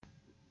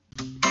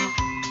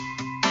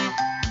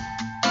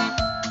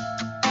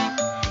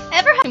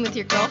and with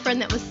your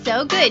girlfriend that was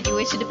so good you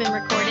wish it had been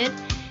recorded?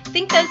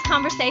 Think those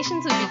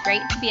conversations would be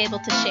great to be able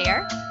to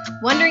share?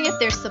 Wondering if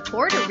there's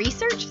support or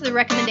research for the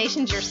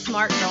recommendations your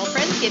smart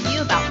girlfriends give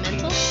you about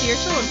mental,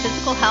 spiritual, and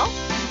physical health?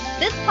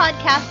 This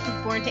podcast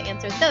is born to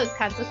answer those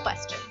kinds of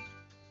questions.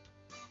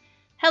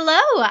 Hello,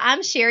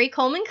 I'm Sherry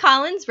Coleman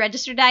Collins,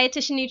 registered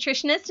dietitian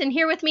nutritionist, and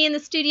here with me in the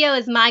studio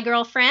is my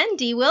girlfriend,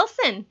 Dee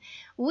Wilson.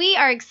 We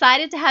are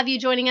excited to have you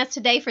joining us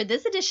today for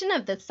this edition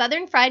of the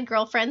Southern Fried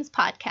Girlfriends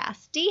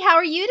podcast. Dee, how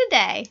are you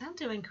today? I'm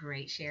doing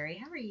great, Sherry.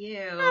 How are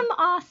you? I'm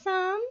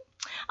awesome.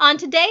 On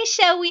today's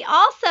show, we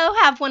also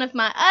have one of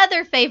my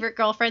other favorite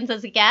girlfriends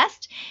as a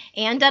guest.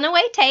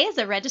 Dunaway Teh is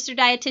a registered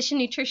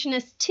dietitian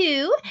nutritionist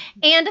too,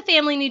 and a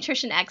family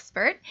nutrition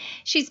expert.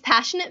 She's a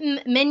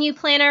passionate menu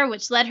planner,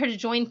 which led her to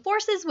join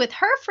forces with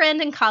her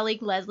friend and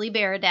colleague Leslie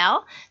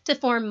Baradell to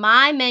form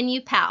My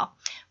Menu Pal,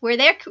 where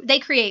they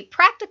create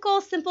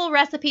practical, simple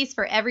recipes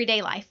for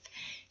everyday life.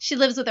 She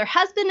lives with her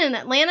husband in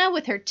Atlanta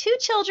with her 2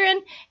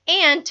 children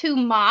and 2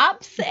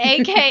 mops,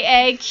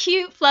 a.k.a.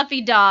 cute,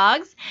 fluffy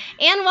dogs.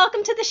 And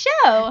welcome to the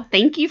show.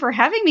 Thank you for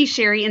having me,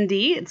 Sherry and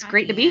Dee. It's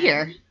great to be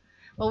here.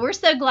 Well, we're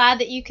so glad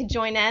that you could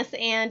join us.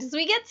 And as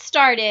we get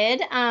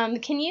started,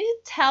 can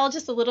you tell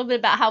just a little bit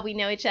about how we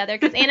know each other?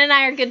 Because Ann and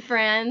I are good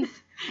friends.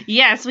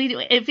 Yes, we do.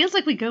 It feels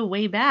like we go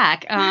way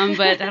back, but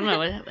I don't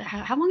know.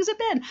 How long has it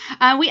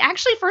been? We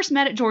actually first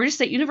met at Georgia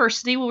State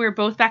University when we were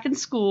both back in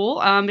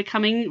school,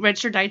 becoming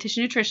registered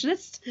dietitian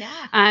nutritionists.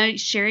 Yeah.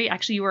 Sherry,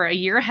 actually, you were a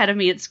year ahead of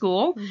me at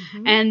school.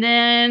 Mm-hmm. And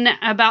then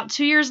about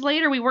 2 years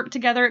later, we worked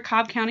together at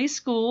Cobb County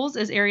Schools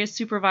as area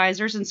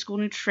supervisors in school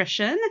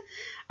nutrition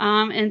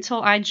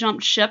until I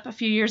jumped ship a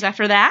few years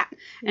after that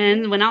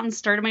and went out and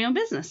started my own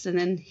business. And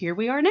then here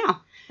we are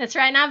now. That's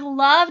right. And I've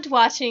loved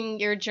watching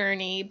your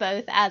journey,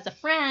 both as a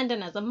friend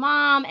and as a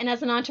mom and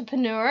as an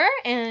entrepreneur.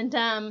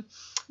 And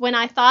when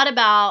I thought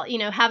about,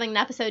 having an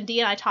episode, Dee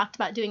and I talked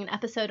about doing an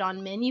episode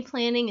on menu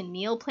planning and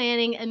meal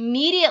planning.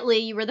 Immediately,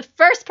 you were the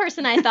first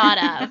person I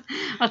thought of.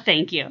 Well,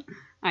 thank you.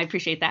 I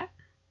appreciate that.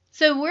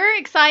 So we're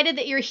excited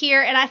that you're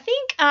here. And I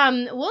think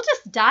we'll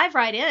just dive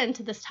right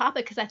into this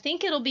topic because I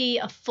think it'll be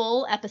a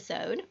full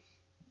episode.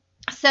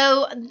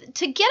 So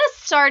to get us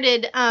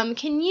started,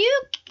 can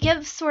you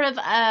give sort of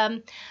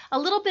a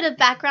little bit of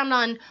background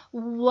on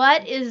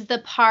what is the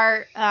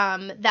part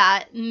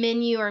that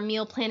menu or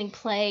meal planning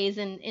plays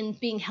in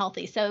being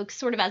healthy? So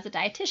sort of as a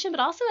dietitian,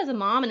 but also as a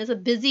mom and as a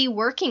busy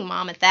working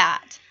mom at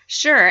that.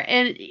 Sure.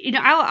 And,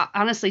 I'll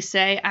honestly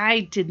say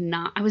I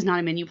was not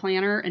a menu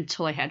planner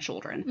until I had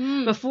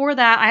children. Before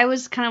that, I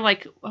was kind of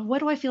like, what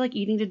do I feel like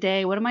eating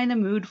today? What am I in the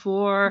mood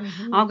for?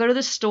 Mm-hmm. I'll go to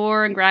the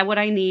store and grab what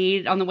I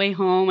need on the way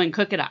home and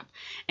cook it up.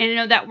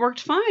 And, that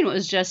worked fine. It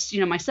was just,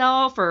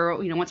 myself or,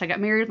 once I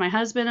got married, my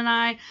husband and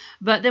I.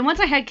 But then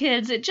once I had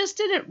kids, it just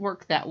didn't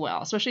work that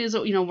well, especially as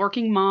a,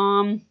 working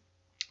mom.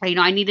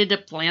 I needed to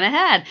plan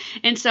ahead.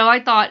 And so I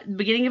thought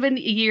beginning of a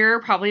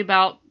year, probably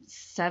about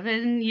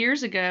 7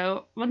 years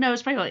ago, well, no,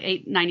 it's probably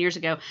like 8-9 years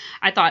ago,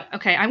 I thought,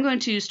 okay, I'm going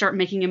to start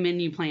making a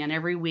menu plan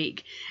every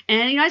week.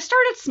 And, I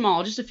started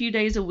small, just a few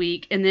days a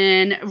week, and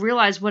then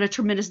realized what a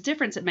tremendous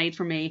difference it made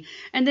for me.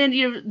 And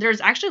then, there's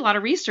actually a lot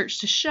of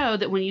research to show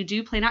that when you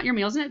do plan out your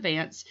meals in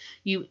advance,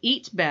 you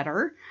eat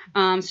better.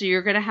 So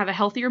you're going to have a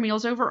healthier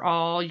meals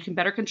overall. You can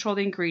better control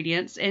the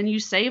ingredients, and you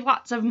save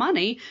lots of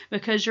money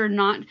because you're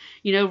not,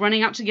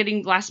 running out to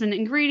getting last minute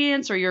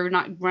ingredients, or you're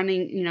not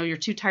running, you're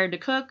too tired to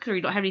cook, or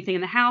you don't have anything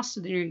in the house. So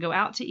then you're going to go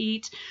out to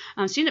eat.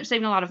 So you end up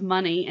saving a lot of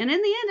money. And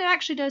in the end, it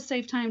actually does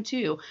save time,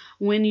 too,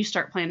 when you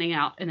start planning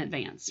out in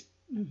advance.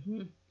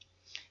 Mm-hmm.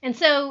 And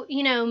so,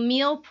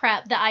 meal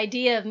prep, the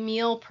idea of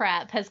meal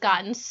prep has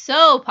gotten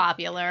so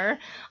popular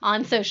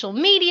on social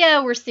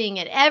media. We're seeing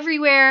it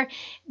everywhere.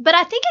 But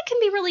I think it can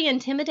be really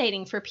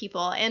intimidating for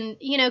people. And,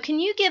 can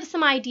you give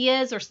some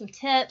ideas or some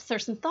tips or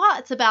some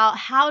thoughts about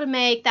how to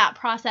make that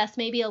process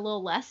maybe a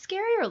little less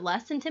scary or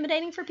less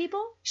intimidating for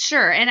people?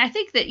 Sure. And I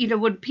think that,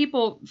 when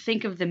people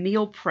think of the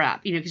meal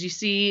prep, because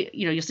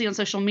you'll see on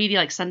social media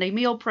like Sunday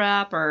meal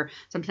prep, or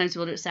sometimes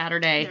people do it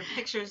Saturday. Their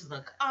pictures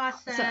look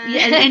awesome. So,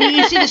 yeah, and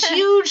you see this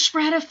huge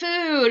spread of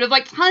food of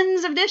like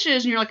tons of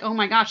dishes, and you're like, oh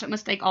my gosh, that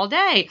must take all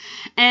day.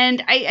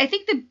 And I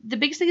think the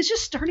biggest thing is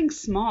just starting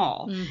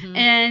small. Mm-hmm.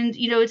 And,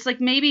 it's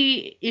like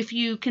maybe if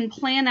you can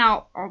plan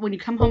out when you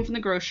come home from the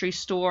grocery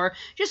store,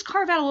 just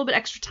carve out a little bit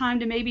extra time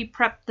to maybe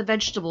prep the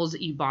vegetables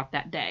that you bought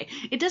that day.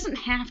 It doesn't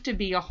have to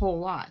be a whole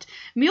lot.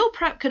 Meal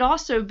prep could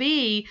also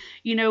be,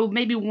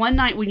 maybe one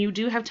night when you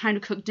do have time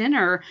to cook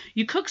dinner,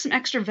 you cook some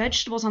extra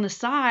vegetables on the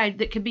side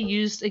that could be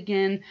used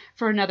again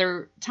for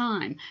another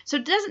time. So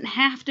it doesn't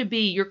have to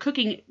be you're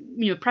cooking,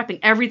 prepping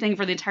everything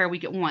for the entire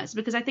week at once,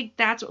 because I think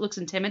that's what looks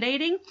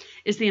intimidating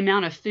is the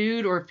amount of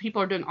food, or if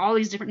people are doing all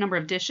these different number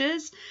of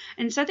dishes.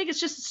 And so I think it's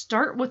just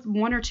start with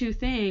 1 or 2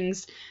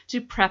 things to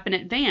prep in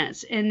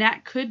advance. And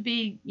that could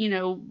be,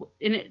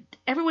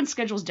 everyone's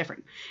schedule is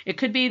different. It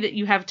could be that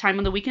you have time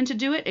on the weekend to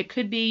do it. It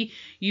could be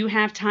you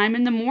have time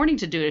in the morning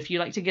to do it. If you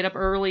like to get up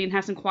early and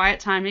have some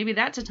quiet time, maybe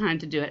that's a time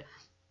to do it.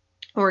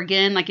 Or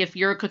again, like if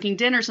you're cooking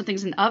dinner,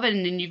 something's in the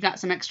oven and you've got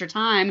some extra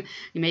time,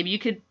 maybe you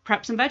could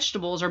prep some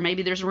vegetables, or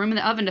maybe there's room in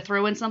the oven to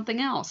throw in something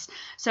else.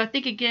 So I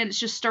think, again, it's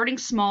just starting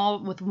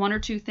small with one or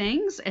two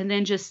things and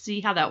then just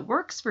see how that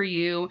works for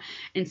you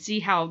and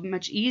see how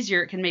much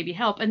easier it can maybe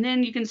help. And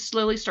then you can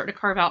slowly start to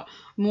carve out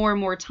more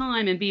and more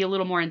time and be a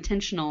little more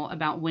intentional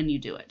about when you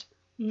do it.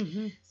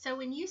 Mm-hmm. So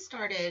when you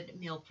started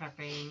meal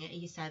prepping,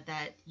 you said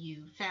that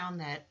you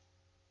found that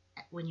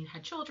when you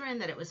had children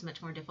that it was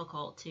much more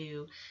difficult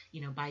to,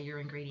 buy your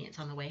ingredients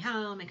on the way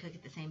home and cook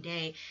it the same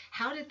day.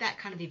 How did that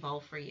kind of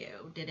evolve for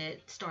you? Did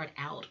it start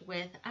out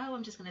with,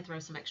 I'm just going to throw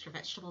some extra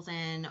vegetables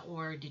in,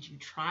 or did you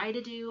try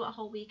to do a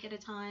whole week at a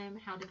time?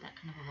 How did that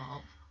kind of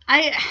evolve?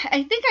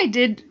 I think I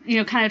did,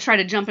 kind of try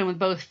to jump in with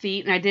both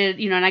feet, and I did,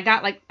 and I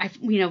got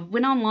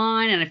went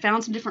online and I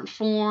found some different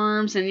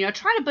forms, and, I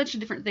tried a bunch of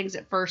different things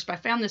at first, but I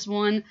found this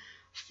one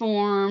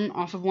form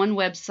off of one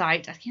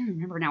website. I can't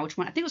remember now which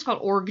one. I think it was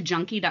called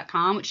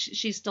orgjunkie.com, which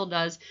she still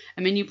does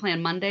a menu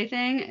plan Monday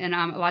thing, and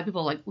a lot of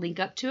people link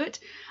up to it.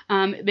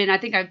 But I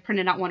think I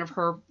printed out one of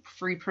her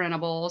free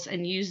printables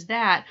and used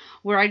that,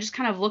 where I just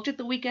kind of looked at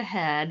the week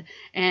ahead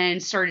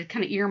and started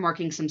kind of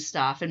earmarking some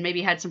stuff, and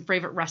maybe had some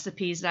favorite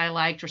recipes that I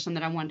liked or some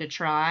that I wanted to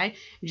try,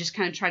 and just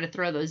kind of try to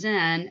throw those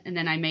in. And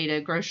then I made a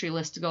grocery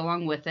list to go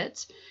along with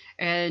it,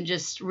 and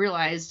just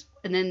realized,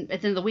 and then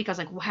at the end of the week, I was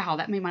like, wow,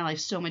 that made my life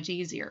so much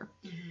easier.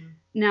 Mm-hmm.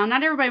 Now,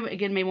 not everybody,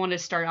 again, may want to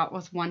start out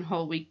with one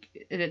whole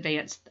week in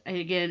advance.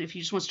 Again, if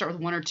you just want to start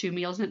with one or two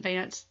meals in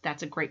advance,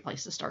 that's a great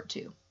place to start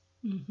too.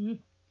 Mm-hmm.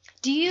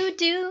 Do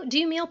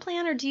you meal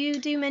plan, or do you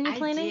do menu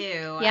planning? I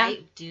do. Yeah. I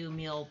do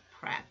meal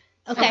prep.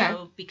 Okay.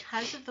 So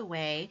because of the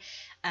way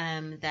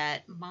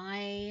that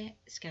my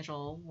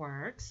schedule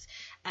works,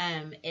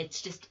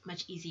 it's just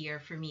much easier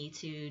for me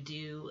to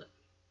do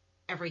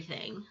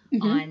everything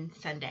on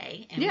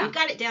Sunday, and we've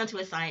got it down to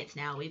a science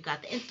now. We've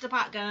got the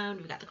Instapot going,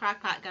 we've got the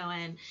crock pot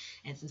going,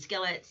 and some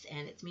skillets,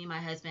 and it's me and my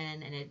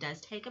husband, and it does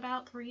take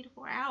about 3 to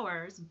 4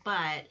 hours,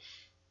 but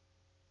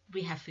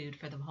we have food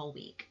for the whole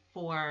week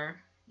for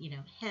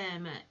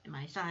him,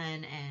 my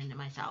son, and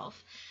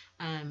myself,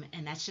 and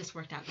that's just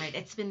worked out great.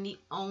 It's been the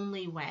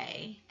only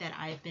way that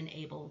I've been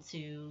able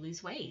to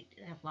lose weight.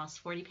 I've lost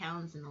 40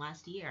 pounds in the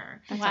last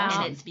year. That's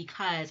awesome. And it's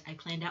because I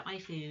planned out my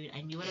food.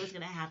 I knew what I was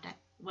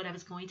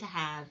going to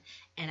have,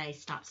 and I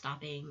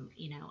stopping,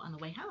 on the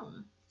way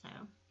home. So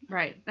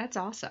right, that's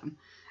awesome,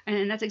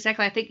 and that's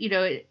exactly, I think,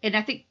 and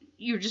I think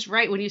you're just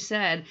right when you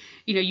said,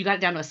 you got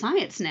it down to a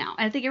science now.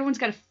 And I think everyone's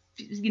got to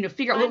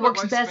figure out what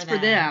works best for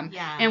them.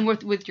 Yeah. And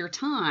with your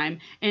time,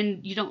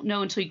 and you don't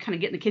know until you kind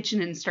of get in the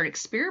kitchen and start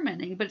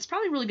experimenting, but it's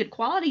probably really good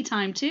quality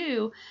time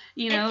too,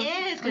 It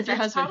is, because that's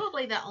husband.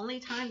 probably the only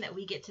time that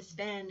we get to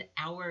spend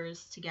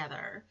hours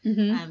together,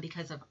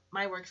 because of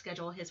my work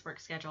schedule, his work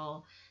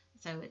schedule.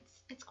 So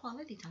it's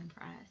quality time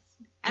for us.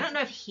 I don't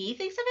know if he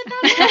thinks of it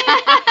that way,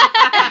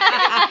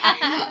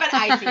 but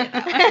I see it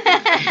that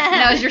way.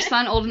 Now, is your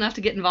son old enough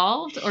to get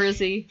involved, or is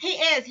he? He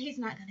is. He's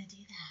not going to do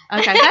that.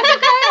 Okay, that's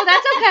okay. Well,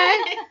 that's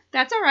okay.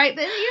 That's all right.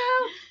 But,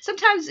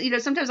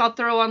 sometimes I'll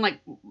throw on,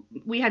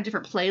 we have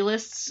different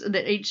playlists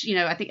that each,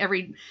 I think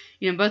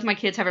both my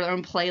kids have their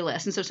own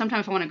playlist. And so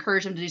sometimes if I want to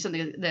encourage them to do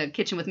something in the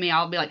kitchen with me,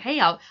 I'll be like,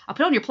 hey, I'll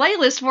put on your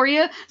playlist for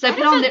you. So I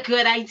put on a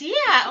good idea.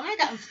 Oh my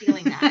God, I'm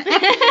stealing that.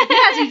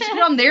 Yeah, so you just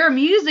put on their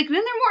music, and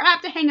then they're more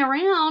apt to hang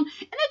around.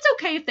 And it's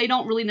okay if they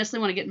don't really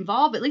necessarily want to get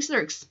involved, but at least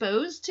they're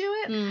exposed to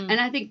it.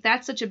 And I think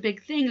that's such a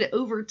big thing, that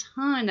over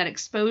time, that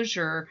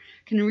exposure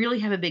can really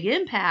have a big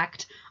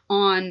impact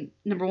on,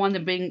 number one,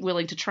 them being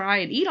willing to try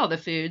and eat all the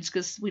foods,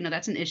 because we know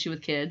that's an issue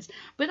with kids,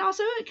 but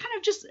also it kind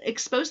of just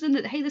exposes them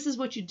that, hey, this is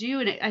what you do,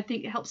 and I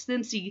think it helps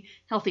them see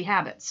healthy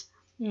habits.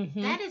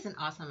 Mm-hmm. That is an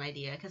awesome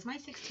idea, because my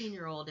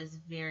 16-year-old is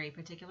very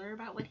particular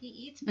about what he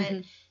eats, but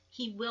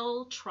he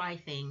will try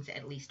things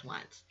at least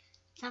once.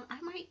 So I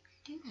might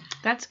do that.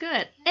 That's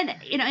good. And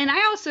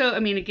I also,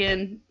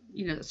 again,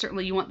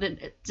 certainly you want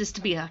just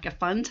to be like a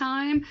fun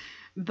time.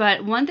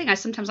 But one thing I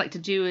sometimes like to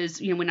do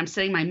is, when I'm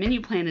setting my menu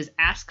plan, is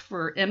ask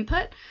for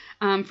input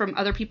from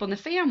other people in the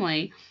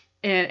family.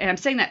 And I'm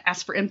saying that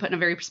ask for input in a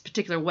very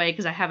particular way,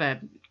 because I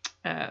have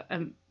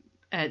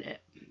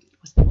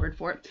what's the word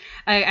for it?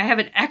 I have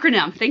an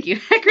acronym. Thank you.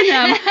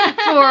 Acronym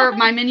for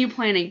my menu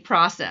planning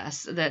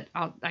process that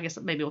I guess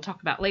maybe we'll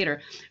talk about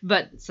later.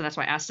 But so that's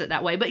why I asked it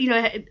that way. But,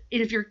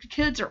 if your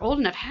kids are old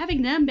enough,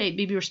 having them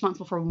maybe be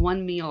responsible for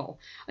one meal.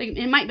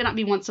 It might not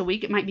be once a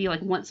week. It might be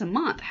once a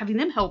month. Having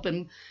them help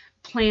and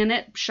plan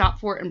it, shop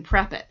for it, and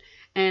prep it.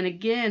 And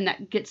again,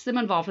 that gets them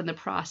involved in the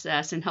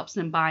process and helps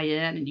them buy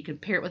in, and you can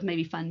pair it with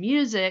maybe fun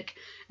music.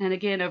 And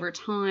again, over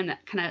time,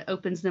 that kind of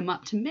opens them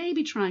up to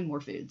maybe trying more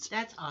foods.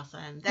 That's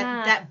awesome.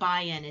 That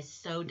buy-in is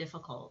so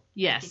difficult.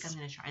 Yes. I think I'm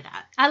going to try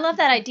that. I love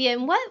that idea.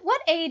 And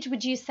what age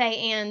would you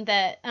say, Anne,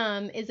 that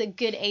is a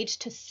good age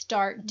to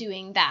start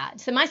doing that?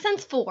 So my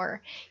son's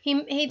 4.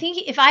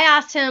 If I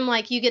asked him,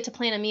 you get to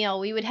plan a meal,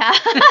 we would have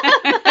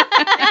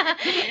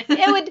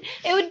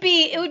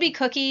it would be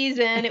cookies,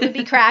 and it would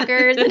be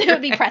crackers, and it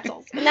would be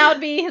pretzels, and that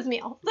would be his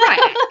meal.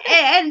 Right.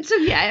 And so,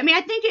 yeah,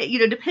 I think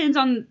it, depends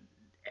on,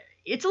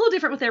 it's a little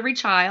different with every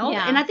child.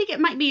 Yeah. And I think it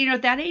might be, you know,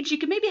 at that age, you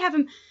could maybe have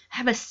them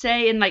have a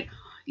say in like,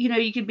 you know,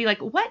 you could be like,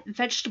 what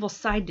vegetable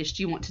side dish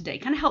do you want today?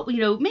 Kind of help, you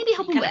know, maybe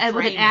help them with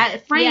frame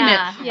it. Frame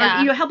Yeah, it. yeah.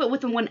 Or, you know, help it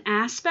with one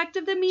aspect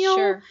of the meal.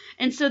 Sure.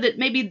 And so that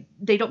maybe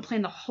they don't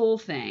plan the whole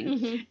thing.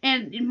 Mm-hmm.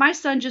 And my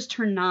son just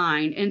turned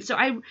 9. And so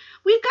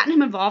we've gotten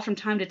him involved from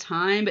time to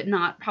time, but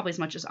not probably as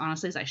much as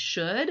honestly as I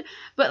should.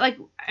 But like,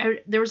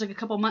 there was like a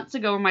couple months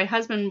ago where my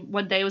husband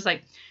one day was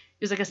like,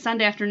 it was like a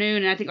Sunday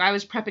afternoon, and I think I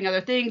was prepping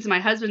other things, and my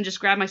husband just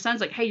grabbed my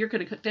son's like, hey, you're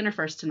going to cook dinner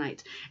for us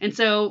tonight. And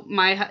so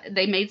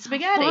they made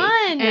spaghetti.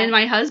 Fun. And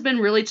my husband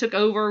really took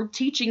over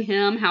teaching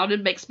him how to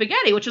make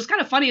spaghetti, which was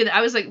kind of funny. That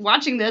I was like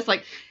watching this,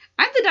 like,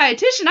 I'm the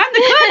dietitian, I'm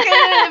the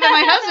cook, but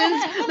my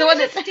husband's the one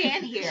that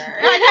stand here.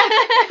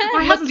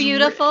 My husband's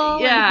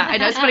beautiful. Yeah, I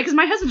know. It's funny because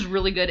my husband's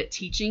really good at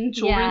teaching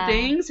children Yeah.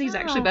 things. He's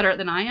actually Oh. better at it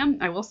than I am.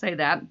 I will say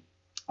that.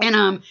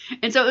 And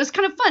so it was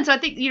kind of fun. So I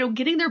think, you know,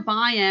 getting their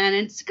buy-in,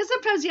 and because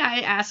sometimes, yeah,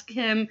 I ask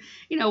him,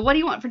 you know, what do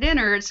you want for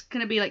dinner? It's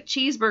going to be like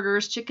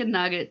cheeseburgers, chicken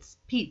nuggets,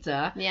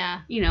 pizza.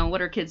 Yeah. You know,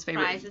 what are kids'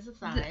 favorite? Fries as a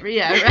side.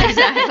 Yeah, right,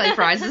 exactly.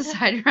 Fries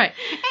aside, right.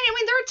 And I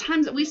mean, there are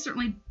times that we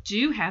certainly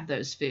do have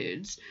those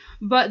foods,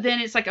 but then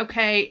it's like,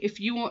 okay,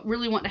 if you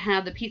really want to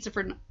have the pizza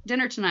for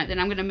dinner tonight, then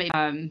I'm going to make,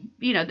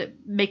 you know,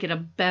 make it a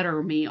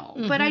better meal.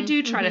 Mm-hmm, But I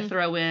do try mm-hmm. to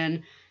throw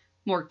in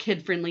more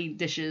kid-friendly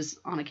dishes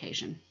on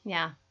occasion.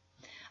 Yeah.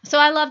 So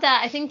I love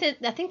that. I think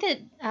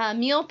that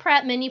meal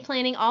prep, menu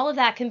planning, all of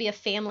that can be a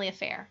family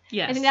affair.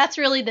 Yes. I think that's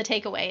really the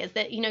takeaway, is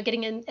that, you know,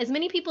 getting in as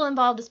many people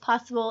involved as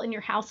possible in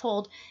your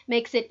household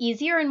makes it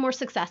easier and more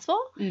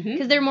successful,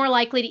 because they're more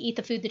likely to eat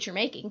the food that you're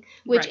making,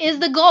 which Right. is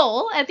the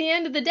goal at the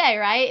end of the day,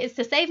 right? Is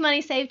to save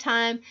money, save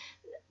time,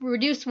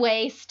 reduce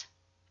waste,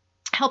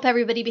 help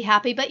everybody be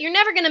happy. But you're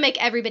never going to make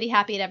everybody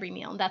happy at every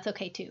meal, and that's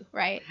okay too,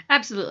 right?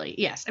 Absolutely,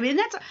 yes. I mean,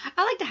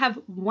 I like to have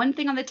one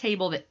thing on the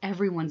table that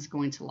everyone's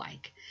going to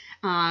like.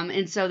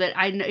 And so that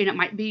I know, you know, it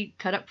might be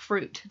cut up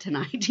fruit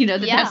tonight, you know,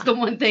 that's the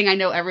one thing I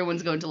know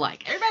everyone's going to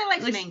like. Everybody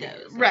likes At least-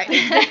 mangoes. Right.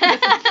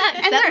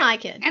 Except my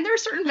kid. And there are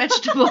certain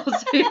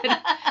vegetables.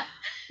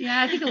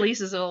 Yeah, I think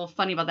Elise is a little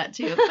funny about that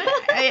too.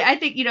 But I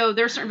think, you know,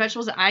 there are certain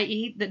vegetables that I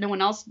eat that no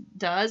one else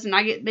does. And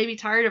I get maybe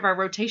tired of our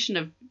rotation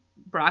of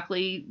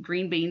broccoli,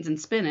 green beans, and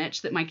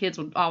spinach that my kids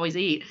would always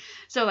eat.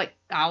 So like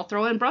I'll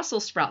throw in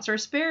Brussels sprouts or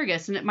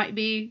asparagus, and it might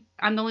be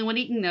I'm the only one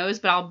eating those,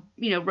 but I'll,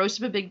 you know,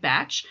 roast up a big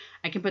batch.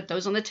 I can put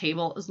those on the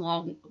table as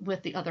long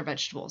with the other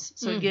vegetables.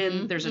 So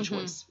again, there's a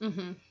choice.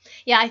 Mm-hmm.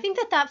 Yeah, I think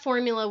that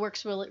formula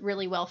works really,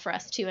 really well for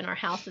us too in our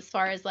house, as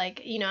far as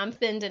like, you know, I'm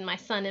spending my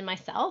son and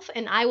myself,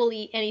 and I will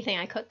eat anything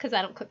I cook because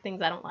I don't cook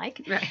things I don't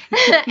like. Right.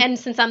 And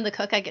since I'm the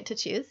cook, I get to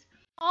choose.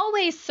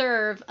 Always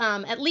serve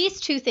at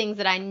least 2 things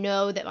that I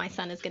know that my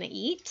son is going to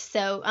eat.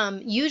 So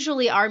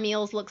usually our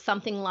meals look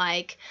something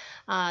like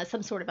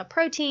some sort of a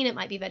protein. It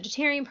might be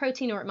vegetarian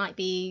protein, or it might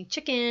be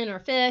chicken or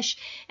fish.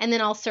 And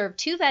then I'll serve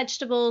 2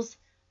 vegetables,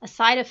 a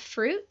side of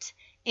fruit,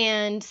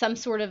 and some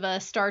sort of a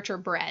starch or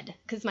bread,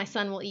 because my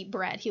son will eat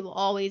bread. He will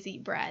always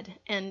eat bread,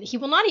 and he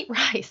will not eat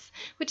rice,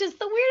 which is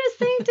the weirdest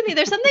thing to me.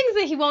 There's some things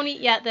that he won't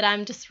eat yet that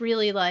I'm just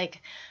really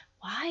like,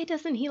 why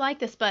doesn't he like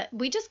this? But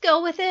we just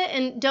go with it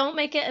and don't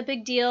make it a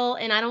big deal.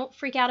 And I don't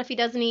freak out if he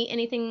doesn't eat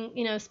anything,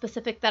 you know,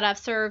 specific that I've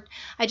served.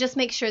 I just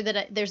make sure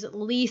that there's at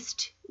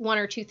least 1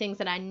 or 2 things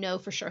that I know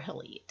for sure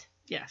he'll eat.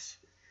 Yes.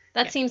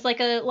 That seems like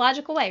a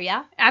logical way,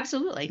 yeah?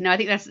 Absolutely. No, I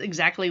think that's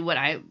definitely what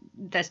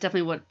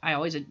I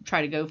always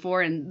try to go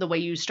for. And the way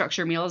you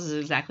structure meals is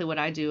exactly what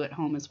I do at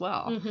home as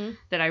well. Mm-hmm.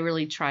 That I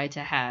really try to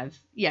have,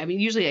 I mean,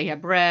 usually I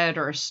have bread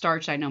or a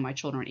starch I know my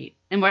children eat.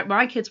 And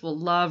my kids will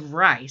love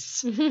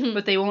rice,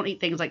 but they won't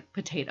eat things like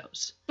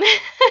potatoes.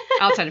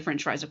 Outside of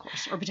French fries, of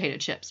course, or potato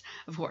chips,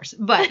 of course.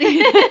 But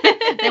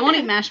they won't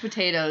eat mashed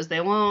potatoes. They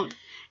won't.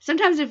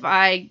 Sometimes if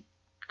I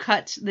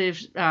cut the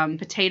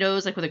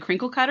potatoes like with a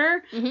crinkle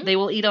cutter, they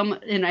will eat them,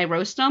 and I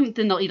roast them,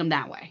 then they'll eat them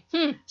that way.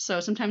 So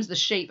sometimes the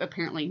shape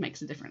apparently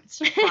makes a difference.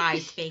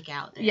 Fries fake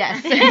out there.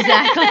 Yes,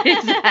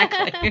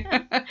 exactly.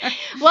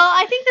 Well,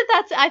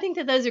 I think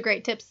that those are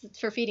great tips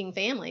for feeding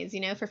families, you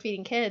know, for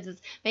feeding kids,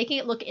 is making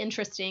it look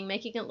interesting,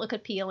 making it look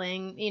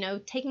appealing, you know,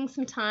 taking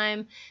some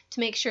time to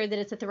make sure that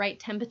it's at the right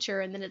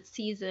temperature and that it's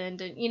seasoned,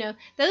 and, you know,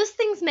 those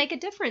things make a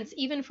difference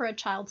even for a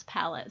child's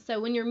palate.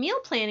 So when you're meal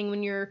planning,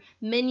 when you're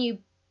meal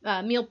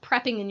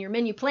prepping and your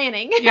menu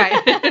planning,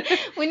 Right.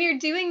 when you're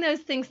doing those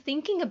things,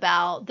 thinking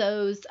about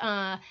those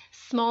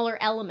smaller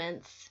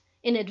elements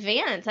in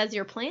advance as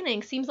you're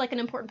planning seems like an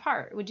important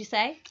part, would you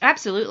say?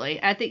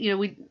 Absolutely. I think,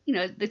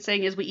 the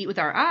saying is we eat with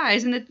our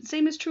eyes, and the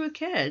same is true with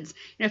kids.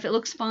 You know, if it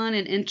looks fun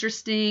and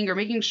interesting, or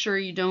making sure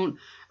you don't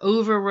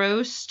over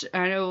roast.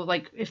 I know,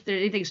 like, if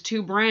anything's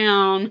too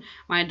brown,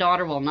 my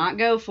daughter will not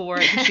go for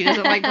it. She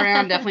doesn't like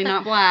brown, definitely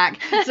not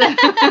black.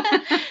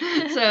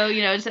 So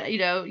you have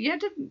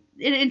to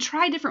and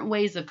try different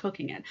ways of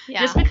cooking it.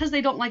 Yeah. Just because they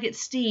don't like it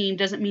steamed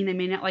doesn't mean they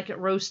may not like it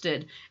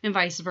roasted, and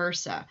vice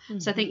versa. Mm-hmm.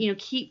 So I think,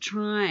 keep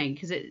trying,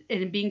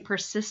 and being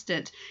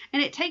persistent,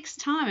 and it takes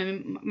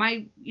time. I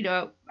mean,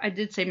 I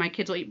did say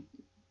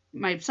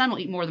my son will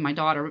eat more than my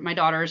daughter, but my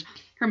daughter's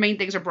her main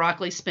things are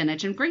broccoli,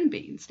 spinach, and green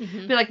beans.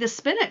 But like the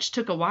spinach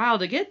took a while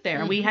to get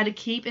there. We had to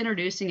keep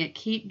introducing it,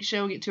 keep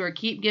showing it to her,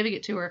 keep giving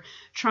it to her,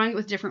 trying it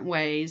with different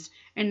ways.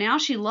 And now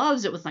she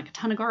loves it with like a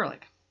ton of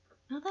garlic.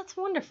 Oh, that's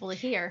wonderful to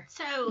hear.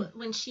 So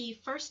when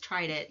she first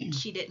tried it,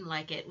 she didn't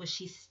like it. Was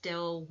she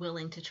still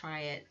willing to try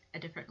it a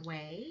different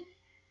way?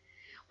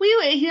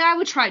 I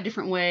would try it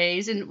different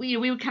ways, and we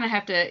would kind of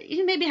have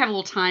to maybe have a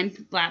little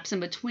time lapse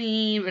in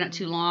between, but not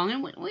too long.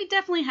 And we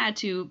definitely had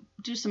to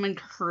do some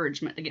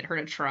encouragement to get her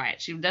to try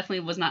it. She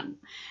definitely was not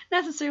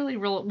necessarily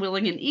real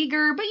willing and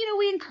eager, but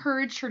we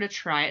encouraged her to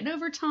try it. And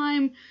over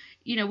time,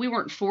 we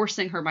weren't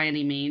forcing her by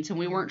any means, and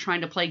we weren't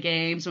trying to play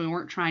games, and we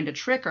weren't trying to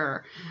trick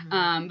her.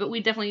 But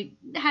we definitely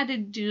had to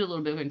do a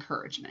little bit of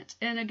encouragement.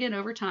 And again,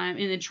 over time,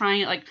 and then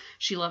trying it, like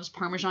she loves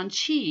Parmesan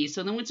cheese.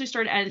 So then once we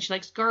started adding, she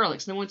likes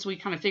garlic. So then once we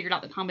kind of figured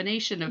out the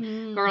combination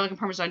of garlic and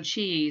Parmesan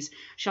cheese,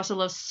 she also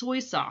loves soy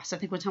sauce. I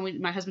think one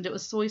time my husband did it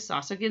with soy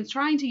sauce. So again,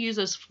 trying to use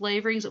those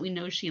flavorings that we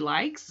know she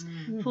likes,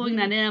 pulling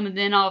that in, and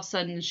then all of a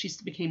sudden she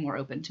became more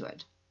open to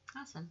it.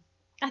 Awesome.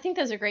 I think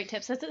those are great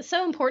tips. It's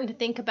so important to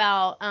think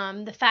about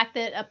the fact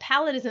that a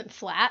palate isn't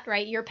flat,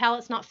 right? Your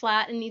palate's not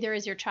flat, and neither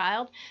is your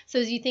child. So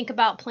as you think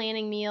about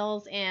planning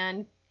meals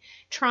and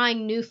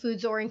trying new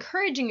foods or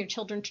encouraging your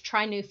children to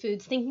try new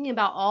foods, thinking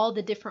about all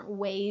the different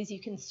ways you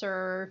can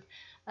serve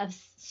a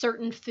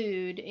certain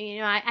food.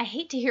 I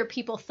hate to hear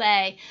people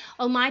say,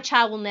 oh, my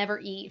child will never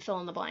eat fill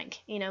in the blank.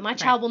 My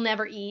child will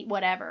never eat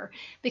whatever.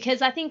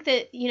 Because I think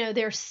that,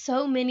 there's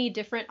so many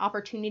different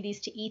opportunities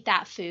to eat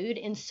that food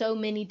in so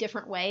many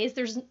different ways.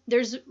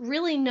 There's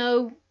really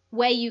no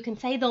way you can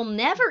say they'll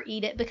never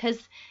eat it because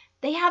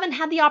they haven't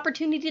had the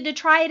opportunity to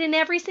try it in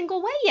every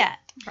single way yet.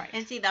 Right.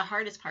 And see, the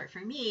hardest part for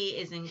me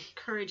is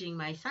encouraging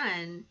my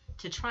son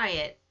to try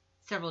it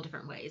several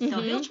different ways.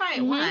 So he'll try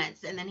it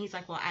once, and then he's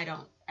like, well, I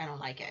don't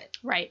like it.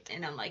 Right.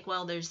 And I'm like,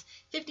 well, there's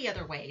 50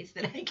 other ways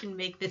that I can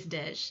make this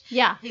dish.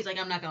 Yeah. He's like,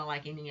 I'm not going to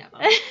like any of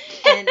them.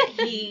 And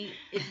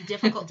it's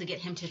difficult to get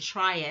him to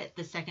try it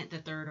the second, the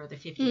third, or the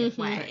 50th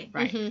way.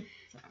 Right.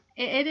 So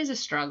it is a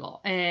struggle.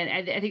 And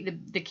I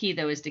think the key,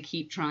 though, is to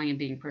keep trying and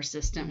being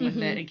persistent with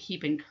it and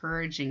keep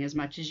encouraging as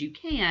much as you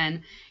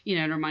can,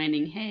 and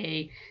reminding,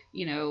 hey,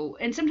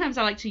 and sometimes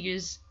I like to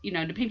use,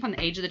 depending upon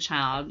the age of the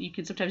child, you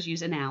can sometimes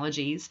use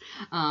analogies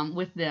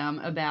with them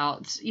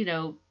about,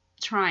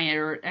 trying it,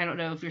 or I don't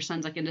know if your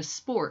son's like into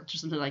sports or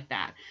something like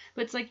that.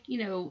 But it's like,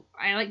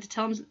 I like to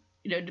tell them,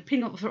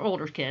 depending on, for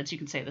older kids, you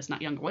can say this,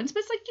 not younger ones, but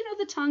it's like,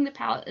 the tongue, the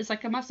palate is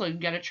like a muscle. You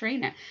got to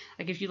train it.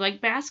 Like if you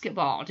like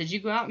basketball, did you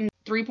go out and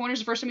 3-pointers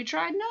the first time you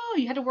tried? No,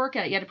 you had to work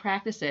at it. You had to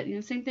practice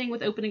it. Same thing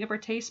with opening up our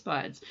taste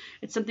buds.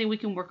 It's something we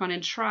can work on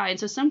and try. And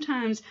so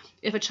sometimes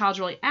if a child's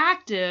really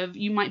active,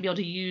 you might be able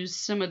to use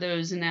some of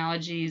those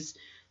analogies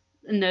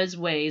in those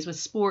ways with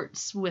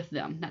sports with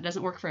them. That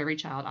doesn't work for every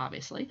child,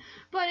 obviously,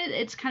 but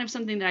it's kind of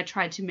something that I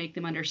try to make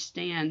them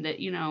understand that,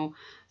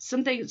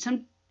 some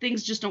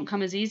things just don't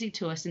come as easy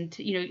to us, and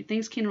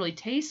things can really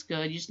taste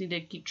good. You just need to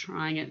keep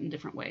trying it in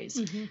different ways.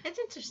 It's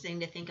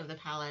interesting to think of the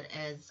palate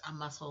as a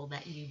muscle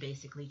that you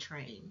basically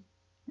train.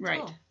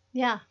 Right. Cool.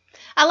 Yeah.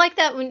 I like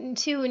that when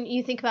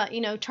you think about,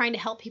 trying to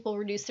help people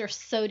reduce their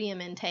sodium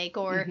intake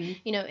or,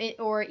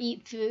 or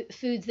eat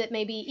foods that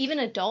maybe even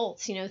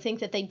adults,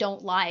 think that they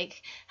don't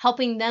like,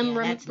 helping them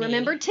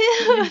remember too.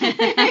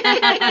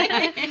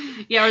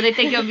 Yeah. Or they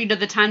think of,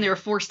 the time they were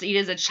forced to eat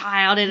as a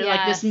child and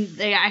like this,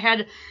 I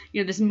had,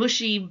 this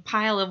mushy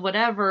pile of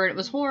whatever, and it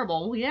was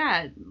horrible. Well,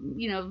 yeah.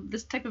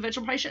 This type of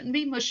vegetable probably shouldn't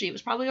be mushy. It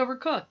was probably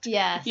overcooked.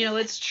 Yes.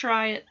 Let's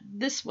try it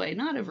this way,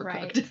 not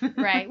overcooked.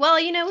 Right. Well,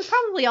 we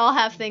probably all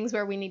have things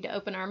where we need to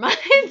open our minds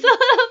a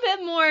little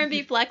bit more and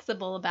be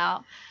flexible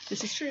about.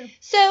 This is true.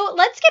 So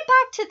let's get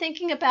back to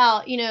thinking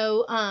about,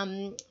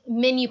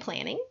 menu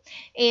planning.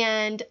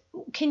 And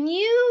can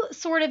you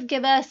sort of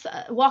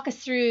walk us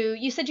through,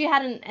 you said you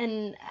had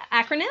an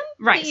acronym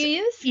that you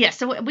used? Yeah,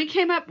 so we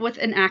came up with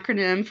an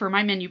acronym for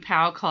my menu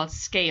pal called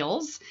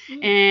SCALES,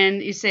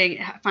 and you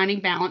say finding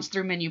balance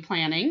through menu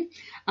planning.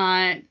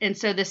 And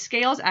so the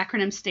SCALES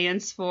acronym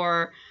stands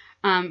for,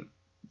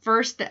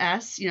 first the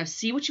S,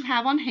 see what you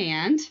have on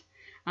hand,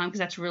 because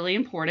that's really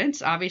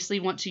important. Obviously,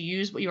 you want to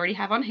use what you already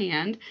have on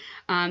hand.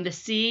 The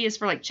C is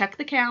for check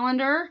the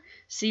calendar,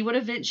 see what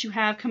events you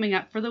have coming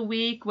up for the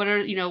week. What are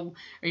are you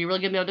really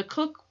gonna be able to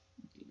cook,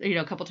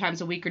 a couple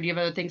times a week, or do you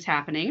have other things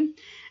happening?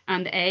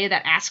 The A,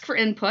 that ask for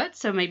input.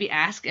 So maybe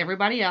ask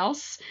everybody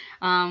else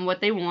what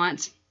they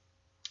want.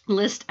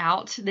 List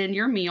out then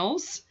your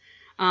meals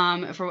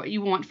for what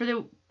you want for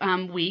the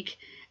week,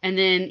 and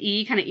then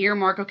E, kind of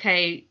earmark.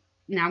 Okay.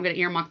 Now I'm going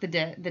to earmark the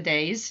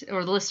days,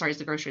 or the list, sorry, is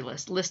the grocery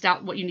list. List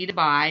out what you need to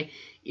buy,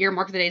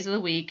 earmark the days of the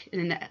week,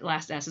 and then the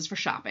last S is for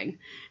shopping.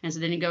 And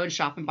so then you go and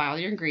shop and buy all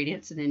your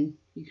ingredients, and then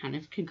you kind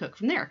of can cook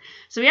from there.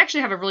 So we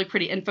actually have a really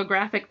pretty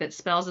infographic that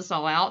spells this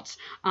all out,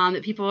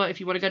 that people, if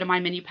you want to go to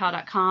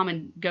mymenupal.com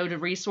and go to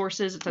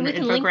resources, it's under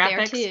infographics.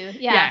 Link there too.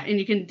 Yeah, and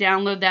you can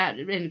download that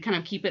and kind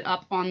of keep it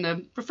up on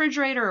the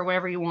refrigerator or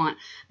wherever you want.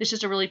 It's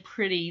just a really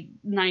pretty,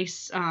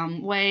 nice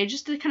way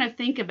just to kind of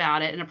think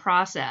about it in a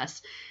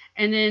process.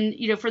 And then,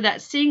 for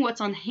that seeing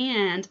what's on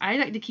hand, I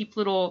like to keep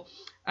little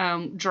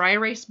dry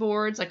erase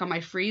boards like on my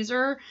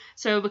freezer.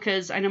 So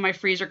because I know my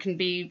freezer can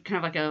be kind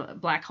of like a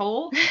black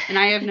hole, and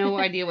I have no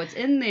idea what's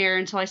in there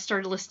until I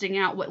started listing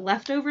out what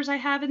leftovers I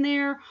have in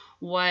there,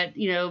 what,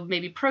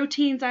 maybe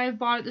proteins I've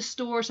bought at the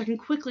store, so I can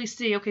quickly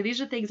see, okay,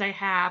 these are things I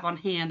have on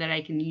hand that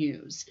I can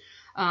use.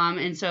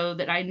 And so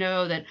that I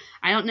know that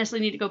I don't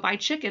necessarily need to go buy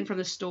chicken from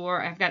the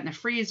store. I've got in the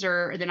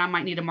freezer, and then I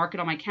might need to mark it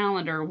on my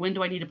calendar. When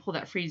do I need to pull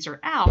that freezer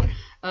out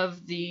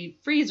of the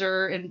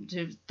freezer and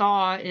to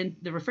thaw in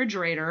the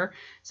refrigerator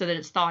so that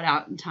it's thawed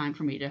out in time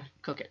for me to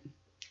cook it?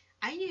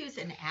 I use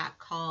an app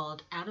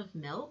called Out of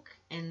Milk,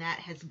 and that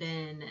has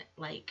been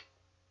like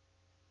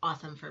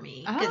awesome for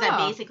me because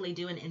I basically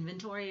do an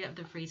inventory of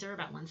the freezer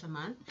about once a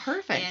month.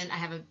 Perfect. And I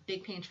have a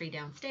big pantry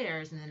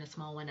downstairs and then a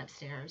small one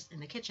upstairs in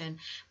the kitchen,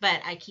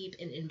 but I keep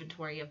an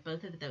inventory of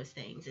both of those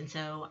things. And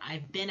so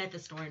I've been at the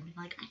store and been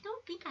like, I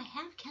don't think I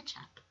have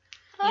ketchup.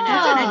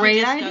 That's a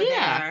great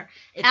idea.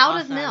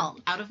 Out of milk.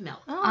 Out of milk.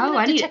 Oh,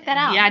 I need to check that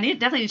out. Yeah, I need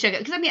definitely to check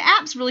it because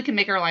apps really can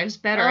make our lives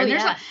better. Oh, and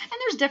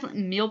there's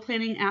definitely meal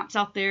planning apps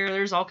out there.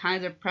 There's all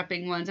kinds of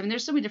prepping ones.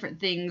 There's so many different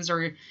things,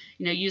 or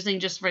using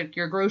just like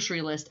your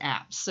grocery list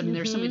apps.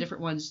 There's so many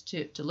different ones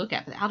to look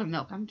at. But Out of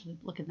Milk, I'm going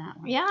to look at that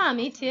one. Yeah,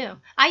 me too.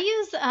 I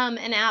use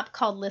an app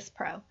called List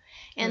Pro.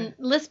 And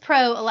List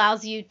Pro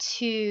allows you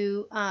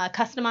to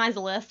customize a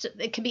list.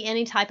 It could be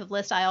any type of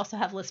list. I also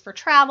have lists for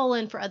travel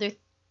and for other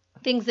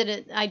things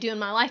that I do in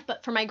my life.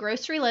 But for my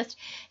grocery list,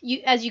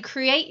 as you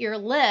create your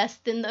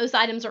list, then those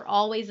items are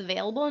always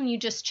available, and you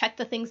just check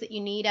the things that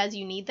you need as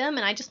you need them.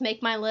 And I just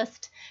make my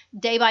list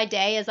day by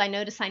day. As I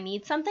notice I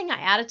need something,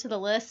 I add it to the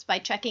list by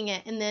checking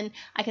it, and then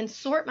I can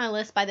sort my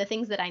list by the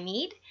things that I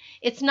need.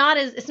 It's not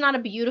a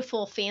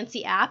beautiful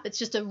fancy app. It's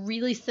just a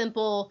really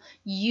simple,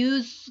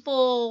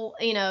 useful,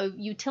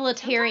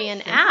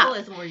 utilitarian app.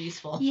 Simple is more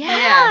useful. Yeah,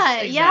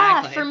 yes, exactly.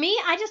 Yeah. For me,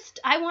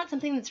 I want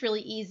something that's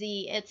really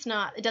easy. It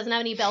doesn't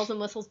have any bells and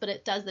whistles, but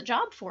it does the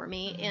job for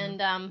me,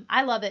 and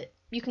I love it.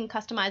 You can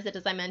customize it,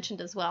 as I mentioned,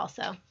 as well.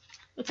 So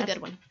it's a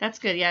good one. That's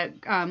good. Yeah.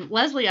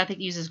 Leslie, I think,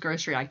 uses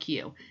Grocery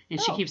IQ,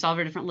 and she keeps all of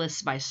her different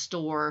lists by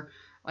store,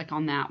 like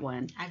on that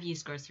one. I've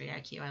used Grocery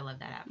IQ. I love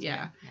that app.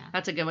 Yeah,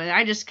 that's a good one.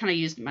 I just kind of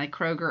used my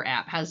Kroger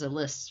app, has a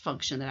list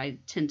function that I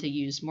tend to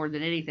use more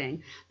than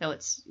anything, though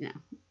it's,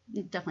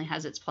 it definitely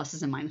has its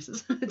pluses and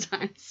minuses at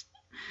times.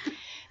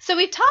 So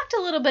we've talked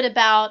a little bit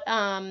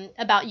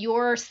about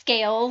your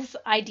scales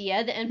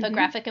idea, the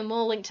infographic, and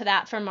we'll link to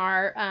that from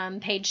our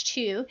page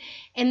too.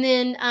 And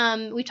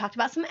then we talked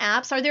about some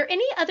apps. Are there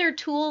any other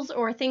tools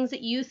or things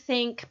that you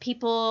think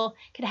people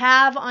could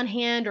have on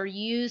hand or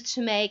use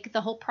to make the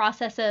whole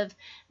process of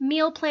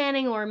meal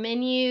planning or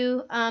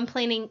menu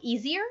planning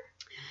easier?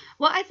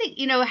 Well, I think,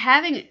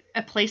 having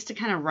a place to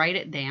kind of write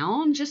it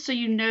down, just so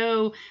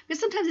because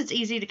sometimes it's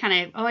easy to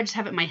kind of, I just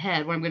have it in my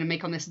head what I'm going to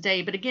make on this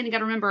day. But again, you got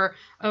to remember,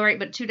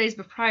 but 2 days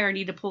prior, I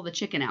need to pull the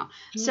chicken out.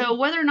 Mm-hmm. So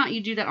whether or not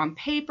you do that on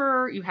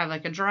paper, you have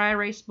like a dry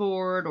erase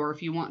board, or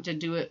if you want to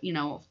do it,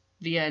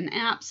 via an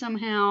app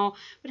somehow,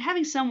 but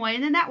having some way,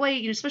 and then that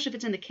way, especially if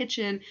it's in the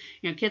kitchen,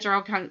 kids are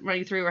all kind of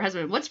running through, her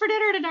husband, what's for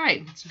dinner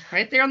tonight? It's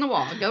right there on the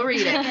wall. Go read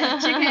it.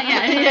 Chicken,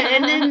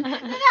 and then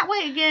that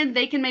way, again,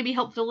 they can maybe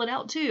help fill it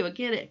out too.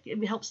 Again,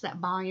 it helps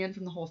that buy-in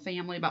from the whole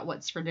family about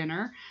what's for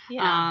dinner.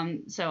 Yeah.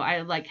 So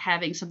I like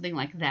having something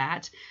like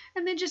that,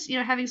 and then just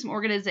having some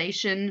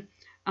organization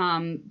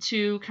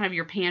to kind of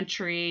your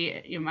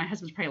pantry. My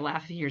husband's probably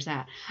laugh if he hears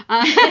that.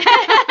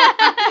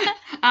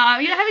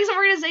 Having some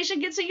organization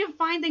gets so you can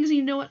find things and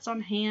you know what's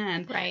on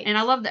hand. Right. And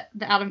I love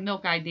the Out of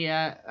Milk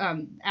idea,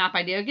 app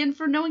idea, again,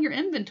 for knowing your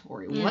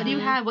inventory. Mm-hmm. What do you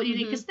have? What do you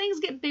need? Because things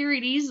get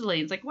buried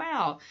easily. It's like,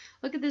 wow,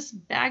 look at this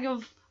bag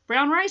of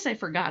brown rice I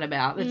forgot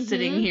about that's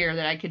sitting here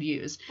that I could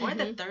use. Or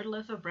the third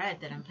loaf of bread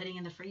that I'm putting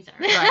in the freezer.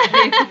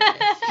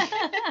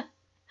 Right.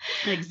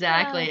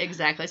 Exactly.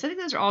 So I think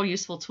those are all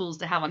useful tools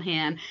to have on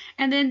hand.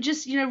 And then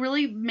just,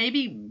 really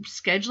maybe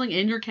scheduling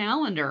in your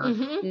calendar.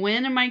 Mm-hmm.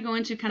 When am I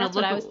going to kind of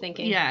look? That's what I was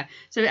thinking. Yeah.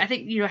 So I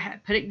think,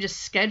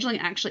 just scheduling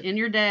actually in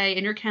your day,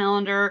 in your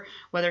calendar,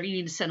 whether you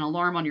need to set an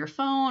alarm on your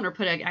phone or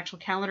put an actual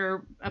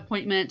calendar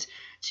appointment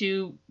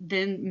to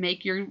then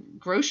make your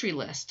grocery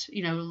list,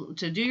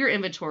 to do your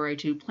inventory,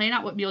 to plan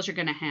out what meals you're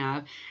going to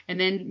have, and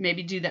then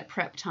maybe do that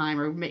prep time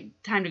or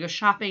make time to go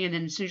shopping. And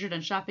then as soon as you're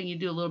done shopping, you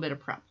do a little bit of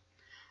prep.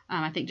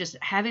 I think just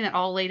having that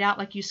all laid out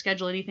like you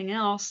schedule anything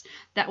else,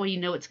 that way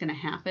it's going to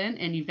happen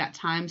and you've got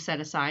time set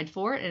aside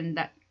for it, and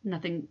that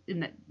nothing in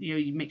that,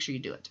 you make sure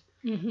you do it.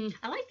 Mm-hmm.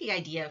 I like the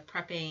idea of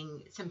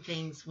prepping some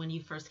things when you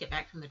first get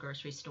back from the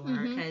grocery store,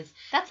 because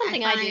that's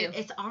something I do.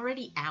 It's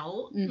already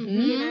out,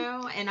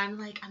 and I'm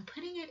like, I'm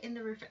putting it in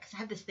the refrigerator because I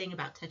have this thing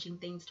about touching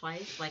things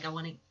twice. Like I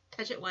want to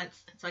touch it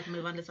once so I can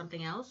move on to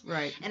something else.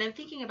 Right. And I'm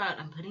thinking about,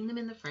 I'm putting them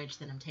in the fridge,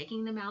 then I'm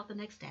taking them out the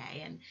next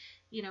day, and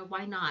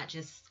why not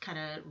just kind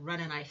of run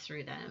an ice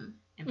through them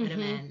and put them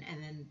in,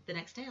 and then the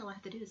next day all I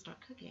have to do is start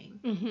cooking.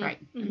 Mm-hmm. Right.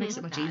 It makes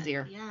it much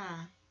easier.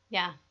 Yeah.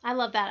 Yeah, I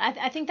love that.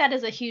 I think that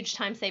is a huge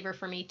time saver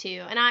for me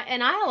too. And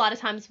I a lot of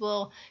times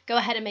will go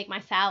ahead and make my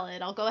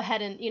salad. I'll go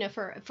ahead and,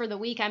 for the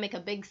week I make a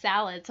big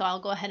salad, so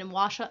I'll go ahead and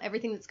wash up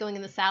everything that's going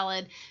in the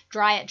salad,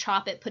 dry it,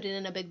 chop it, put it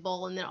in a big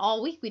bowl, and then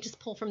all week we just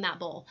pull from that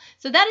bowl.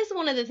 So that is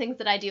one of the things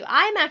that I do.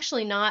 I'm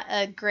actually not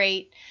a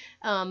great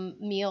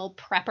meal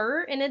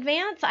prepper in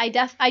advance.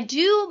 I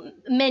do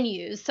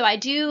menus. So I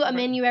do a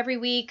menu every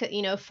week,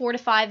 4 to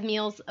 5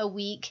 meals a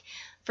week.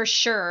 For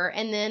sure.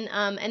 And then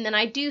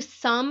I do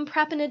some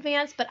prep in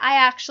advance, but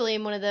I actually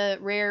am one of the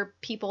rare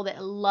people that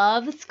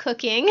loves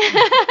cooking.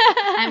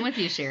 I'm with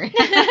you, Sherry.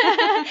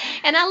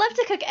 And I love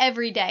to cook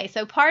every day.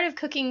 So part of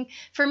cooking,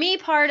 for me,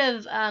 part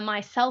of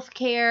my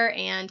self-care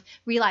and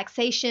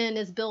relaxation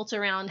is built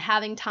around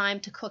having time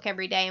to cook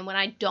every day. And when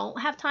I don't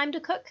have time to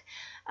cook,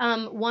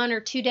 1 or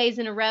 2 days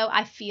in a row,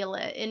 I feel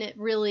it. And it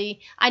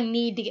really, I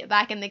need to get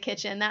back in the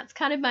kitchen. That's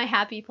kind of my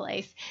happy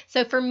place.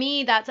 So for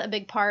me, that's a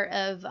big part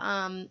of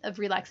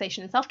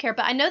relaxation and self-care.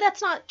 But I know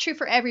that's not true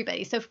for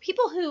everybody. So for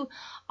people who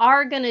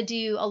are going to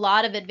do a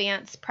lot of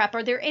advanced prep,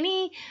 are there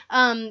any,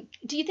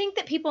 do you think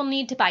that people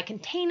need to buy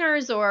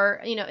containers,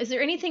 or, is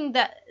there anything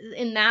that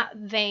in that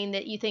vein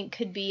that you think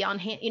could be on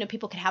hand,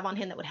 people could have on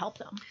hand that would help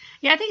them?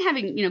 Yeah, I think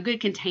having, good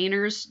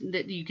containers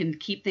that you can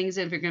keep things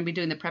in if you're going to be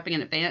doing the prepping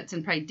in advance,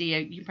 and probably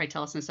you can probably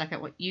tell us in a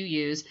second what you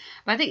use.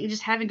 But I think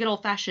just having good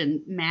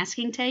old-fashioned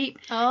masking tape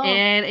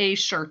and a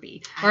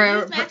Sharpie. I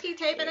use masking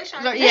tape and a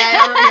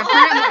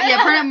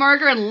Sharpie. Permanent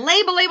marker, and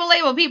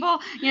label, people.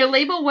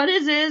 Label what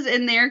is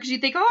in there, because you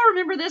think, oh, I'll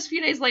remember this a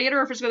few days later,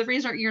 or if it's going to the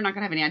freezer, you're not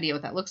going to have any idea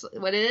what that looks,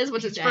 what it is,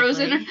 what's it's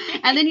frozen,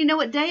 and then you know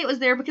what day it was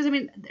there, because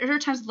there are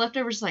times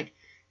leftovers like,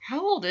 how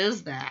old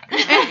is that?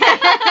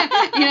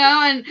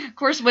 And of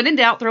course, when in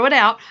doubt, throw it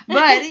out.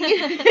 But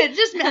it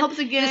just helps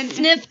again. The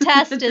sniff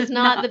test is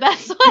not the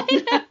best way.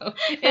 No,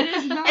 it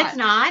is not. It's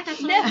not.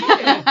 That's what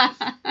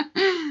I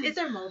do. Is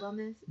there mold on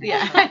this?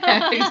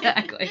 Yeah,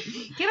 exactly.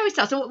 Can't always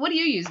tell. So what do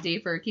you use, Dee,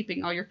 for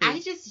keeping all your food? I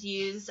just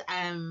use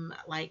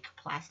like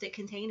plastic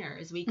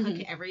containers. We cook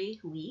every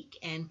week,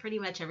 and pretty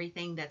much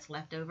everything that's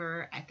left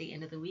over at the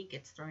end of the week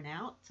gets thrown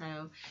out.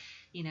 So,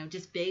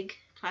 just big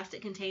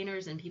plastic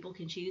containers, and people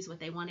can choose what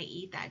they want to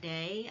eat that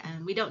day.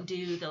 We don't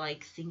do the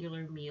like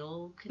singular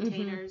meal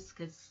containers,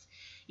 because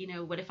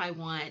what if I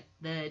want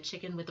the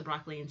chicken with the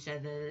broccoli instead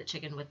of the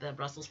chicken with the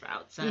Brussels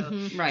sprouts? So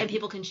and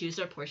people can choose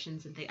their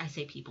portions, and I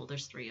say people,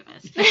 there's 3 of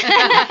us.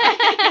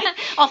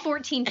 All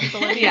 14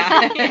 people in here.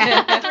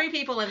 Yeah, 3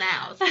 people in the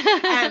house.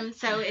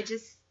 So it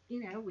just,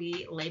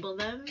 we label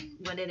them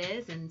what it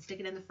is and stick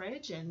it in the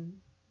fridge, and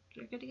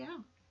you're good to go.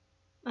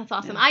 That's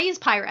awesome. Yeah. I use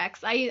Pyrex.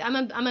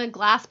 I'm a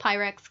glass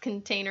Pyrex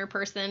container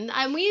person.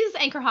 We use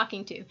Anchor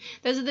Hocking too.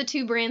 Those are the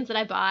 2 brands that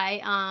I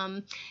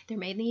buy. They're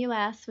made in the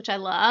U.S., which I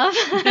love.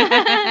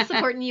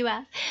 Supporting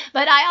U.S.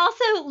 But I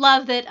also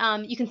love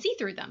that you can see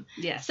through them.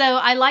 Yes. So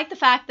I like the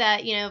fact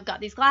that I've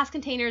got these glass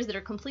containers that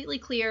are completely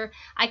clear.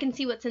 I can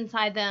see what's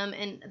inside them,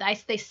 and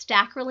they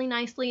stack really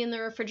nicely in the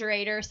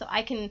refrigerator. So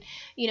I can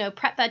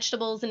prep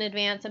vegetables in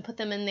advance and put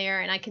them in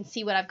there, and I can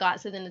see what I've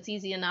got. So then it's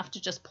easy enough to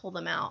just pull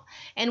them out.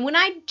 And when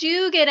I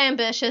do get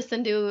ambitious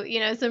and do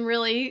some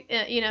really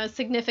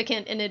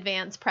significant in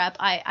advance prep,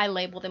 I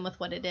label them with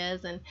what it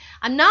is. And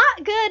I'm not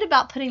good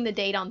about putting the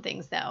date on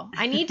things, though.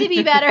 I need to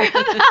be better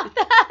about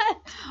that.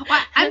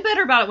 Well, I'm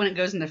better about it when it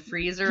goes in the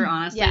freezer,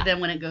 honestly,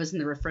 than when it goes in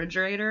the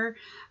refrigerator.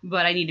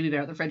 But I need to be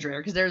better at the refrigerator,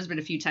 because there's been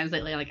a few times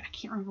lately I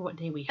can't remember what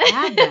day we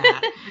had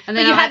that. And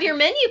then you have your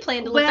menu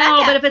planned to look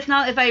back at. But if it's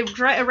not, if I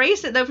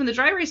erase it though from the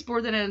dry erase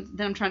board, then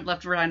I'm trying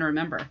to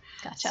remember.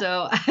 Gotcha.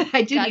 So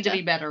I do need to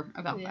be better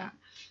about that.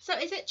 So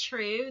is it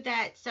true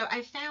that, so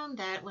I found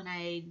that when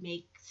I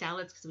make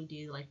salads, because we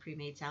do like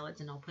pre-made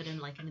salads, and I'll put them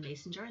like in the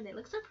mason jar, and they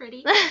look so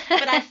pretty,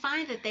 but I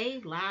find that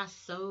they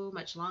last so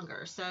much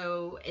longer.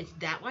 So is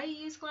that why you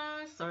use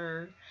glass,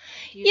 or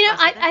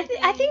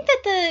I think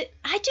that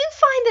I do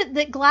find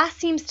that glass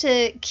seems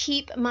to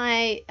keep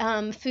my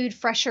food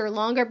fresher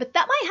longer, but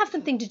that might have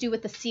something to do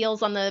with the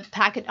seals on the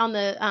packet, on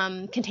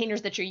the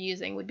containers that you're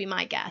using, would be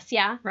my guess.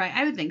 Yeah. Right.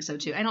 I would think so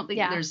too. I don't think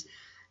there's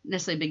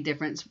necessarily a big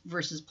difference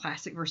versus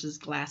plastic versus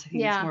glass. I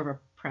think it's more of a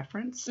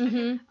preference. I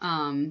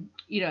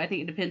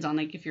think it depends on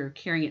like if you're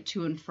carrying it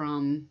to and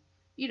from,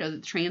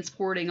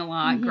 transporting a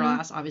lot.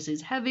 Glass obviously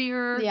is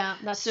heavier. Yeah,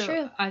 that's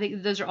true. I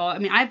think those are all.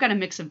 I've got a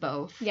mix of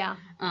both. Yeah.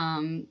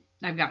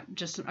 I've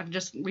just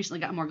recently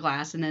got more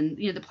glass, and then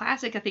the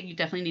plastic. I think you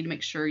definitely need to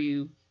make sure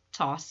you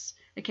toss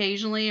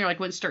occasionally, or like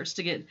when it starts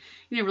to get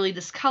really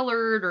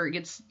discolored, or it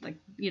gets like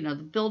the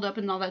buildup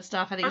and all that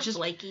stuff. I think it's just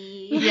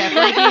flaky.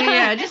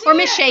 Just or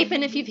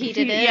misshapen if you've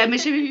heated it. Yeah,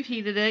 misshapen if you've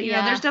heated it.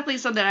 There's definitely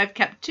some that I've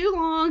kept too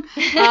long.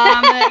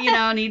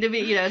 That need to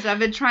be. So I've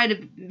been trying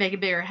to make a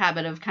bigger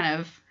habit of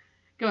kind of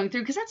going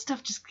through, because that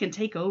stuff just can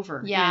take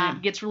over. Yeah. And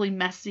it gets really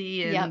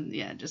messy, and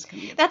it just can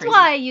get That's crazy.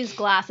 why I use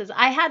glasses.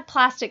 I had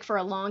plastic for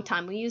a long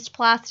time. We used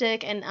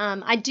plastic, and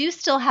I do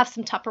still have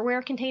some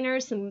Tupperware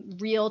containers, some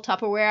real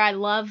Tupperware. I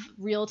love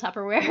real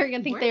Tupperware.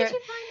 I think Where did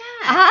you find that?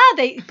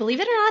 They believe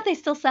it or not, they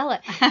still sell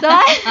it. So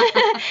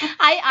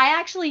I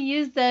actually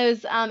use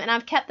those, and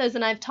I've kept those,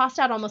 and I've tossed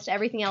out almost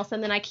everything else,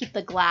 and then I keep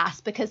the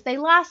glass because they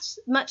last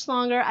much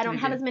longer. I don't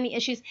have as many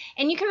issues,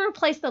 and you can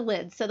replace the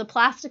lids. So the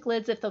plastic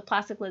lids, if the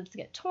plastic lids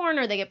get torn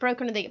or they get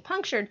broken or they get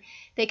punctured,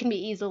 they can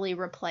be easily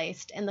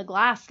replaced, and the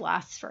glass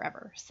lasts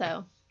forever.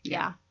 So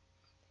yeah,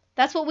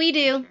 that's what we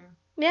do.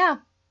 Yeah.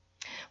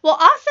 Well,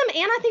 awesome,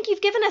 Anne. I think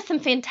you've given us some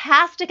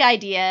fantastic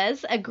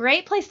ideas. A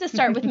great place to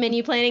start with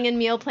menu planning and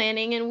meal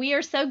planning, and we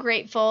are so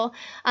grateful.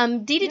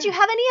 Dee, did you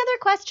have any other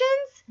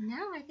questions? No,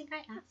 I think I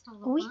asked all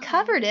of them. We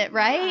covered it,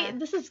 right?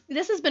 Yeah.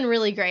 This has been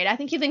really great. I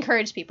think you've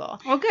encouraged people.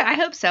 Well, good. I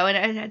hope so.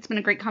 And it's been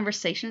a great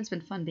conversation. It's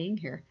been fun being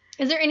here.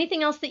 Is there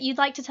anything else that you'd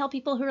like to tell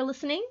people who are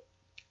listening?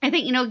 I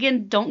think,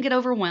 again, don't get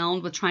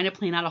overwhelmed with trying to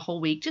plan out a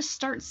whole week. Just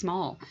start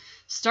small.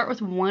 Start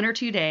with 1 or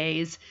 2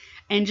 days.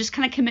 And just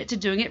kind of commit to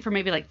doing it for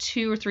maybe like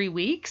 2 or 3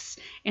 weeks,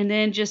 and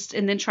then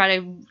try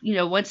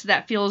to, once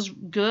that feels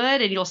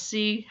good, and you'll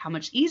see how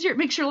much easier it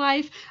makes your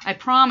life. I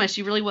promise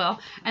you really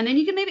will. And then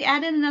you can maybe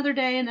add in another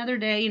day,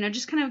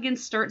 just kind of, again,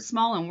 start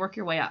small and work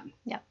your way up.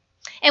 Yeah.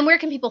 And where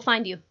can people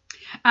find you?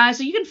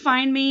 So you can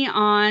find me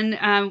on,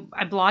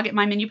 I blog at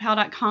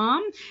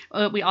mymenupal.com.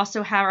 We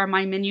also have our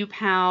My Menu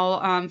Pal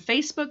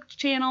Facebook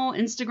channel,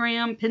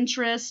 Instagram,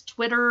 Pinterest,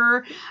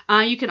 Twitter.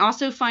 You can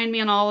also find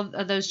me on all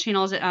of those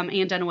channels at Anne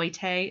Dunaway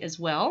Teh as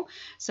well.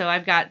 So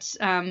I've got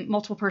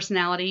multiple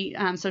personality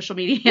social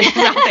media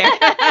out there.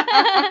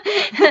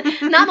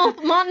 not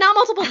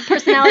multiple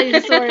personality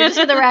disorder, just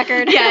for the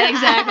record. Yeah,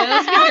 exactly.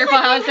 Let's be careful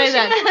how I say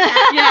that.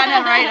 Yeah,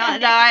 no, right.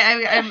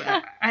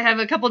 No, I have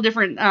a couple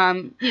different,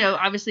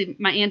 obviously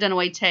my Anne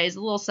Dunaway Teh is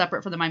a little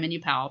separate from the My Menu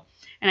Pal,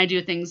 and I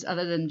do things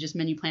other than just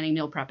menu planning,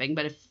 meal prepping.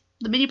 But if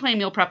the menu planning,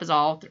 meal prep is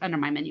all under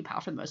My Menu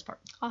Pal for the most part.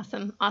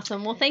 Awesome.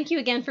 Well, thank you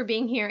again for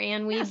being here,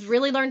 Anne. We've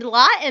really learned a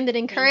lot and been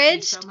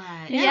encouraged. Thank you so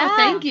much. Yeah,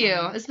 thank you.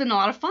 It's been a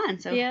lot of fun.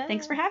 So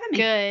thanks for having me.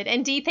 Good.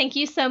 And Dee, thank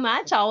you so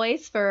much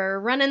always for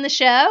running the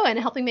show and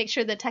helping make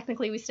sure that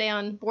technically we stay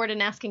on board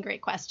and asking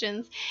great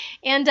questions.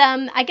 And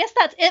I guess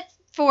that's it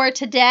for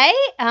today.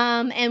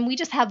 And we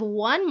just have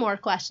one more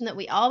question that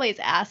we always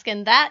ask,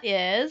 and that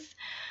is,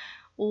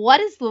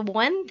 what is the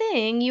one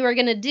thing you are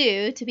going to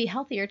do to be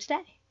healthier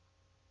today?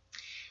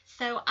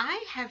 So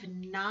I have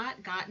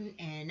not gotten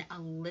in a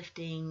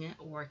lifting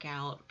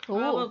workout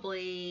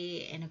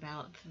probably in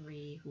about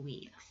 3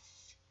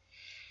 weeks.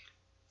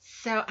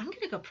 So I'm going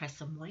to go press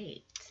some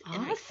weight.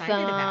 Awesome. I'm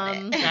excited about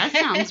it. That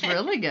sounds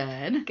really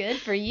good. Good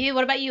for you.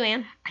 What about you,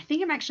 Anne? I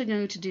think I'm actually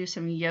going to do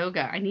some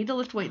yoga. I need to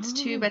lift weights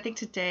too, but I think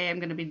today I'm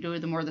going to be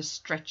doing the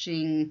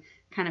stretching,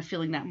 kind of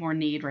feeling that more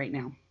need right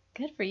now.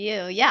 Good for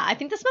you. Yeah, I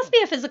think this must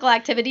be a physical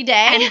activity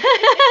day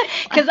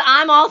because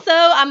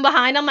I'm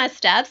behind on my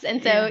steps.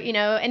 And so,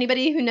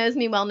 anybody who knows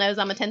me well knows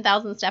I'm a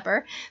 10,000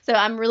 stepper. So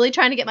I'm really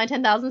trying to get my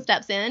 10,000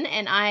 steps in,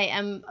 and I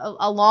am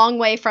a long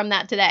way from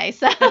that today.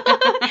 So,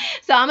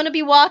 so I'm going to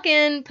be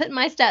walking, putting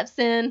my steps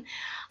in.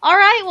 All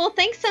right. Well,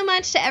 thanks so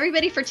much to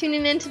everybody for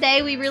tuning in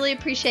today. We really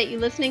appreciate you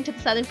listening to the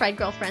Southern Fried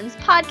Girlfriends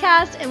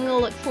podcast, and we'll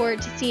look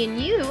forward to seeing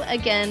you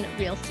again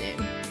real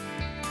soon.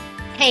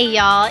 Hey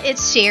y'all,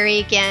 it's Sherry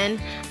again.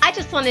 I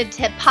just wanted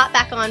to pop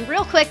back on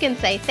real quick and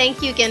say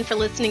thank you again for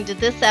listening to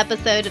this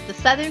episode of the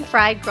Southern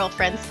Fried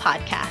Girlfriends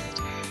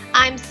podcast.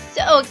 I'm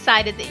so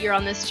excited that you're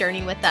on this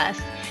journey with us.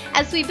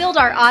 As we build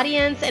our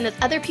audience and as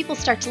other people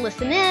start to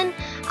listen in,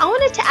 I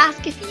wanted to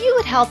ask if you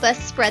would help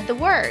us spread the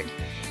word.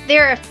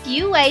 There are a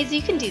few ways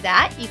you can do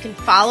that. You can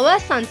follow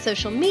us on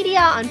social media,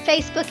 on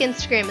Facebook,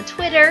 Instagram, and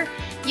Twitter.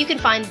 You can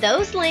find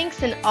those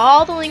links and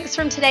all the links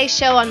from today's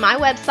show on my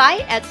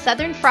website at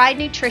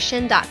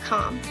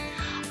southernfriednutrition.com.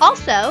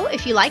 Also,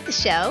 if you like the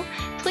show,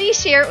 please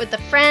share it with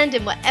a friend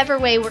in whatever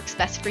way works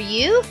best for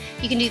you.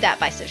 You can do that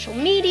by social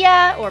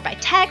media or by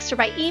text or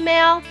by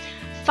email.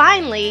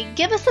 Finally,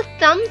 give us a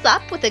thumbs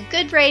up with a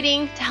good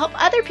rating to help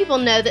other people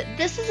know that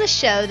this is a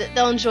show that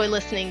they'll enjoy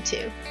listening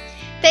to.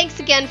 Thanks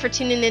again for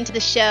tuning into the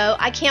show.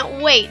 I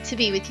can't wait to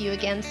be with you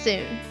again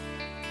soon.